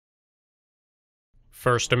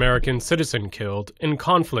First American citizen killed in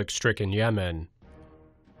conflict-stricken Yemen.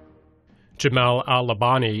 Jamal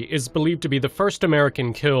al-Labani is believed to be the first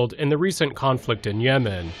American killed in the recent conflict in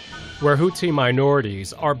Yemen, where Houthi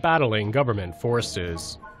minorities are battling government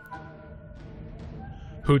forces.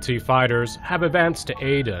 Houthi fighters have advanced to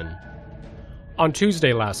Aden. On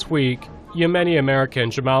Tuesday last week, Yemeni-American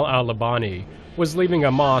Jamal al-Labani was leaving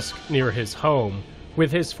a mosque near his home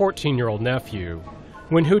with his 14-year-old nephew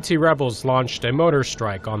when Houthi rebels launched a mortar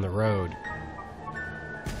strike on the road.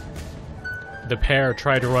 The pair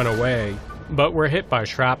tried to run away, but were hit by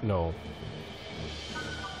shrapnel.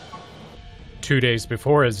 2 days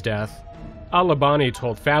before his death, al-Labani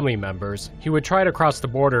told family members he would try to cross the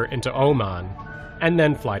border into Oman and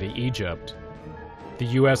then fly to Egypt. The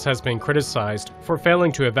U.S. has been criticized for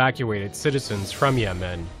failing to evacuate its citizens from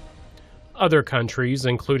Yemen. Other countries,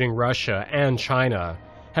 including Russia and China,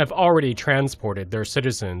 have already transported their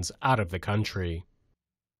citizens out of the country.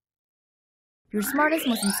 Your smartest,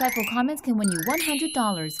 most insightful comments can win you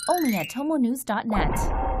 $100 only at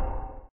TomoNews.net.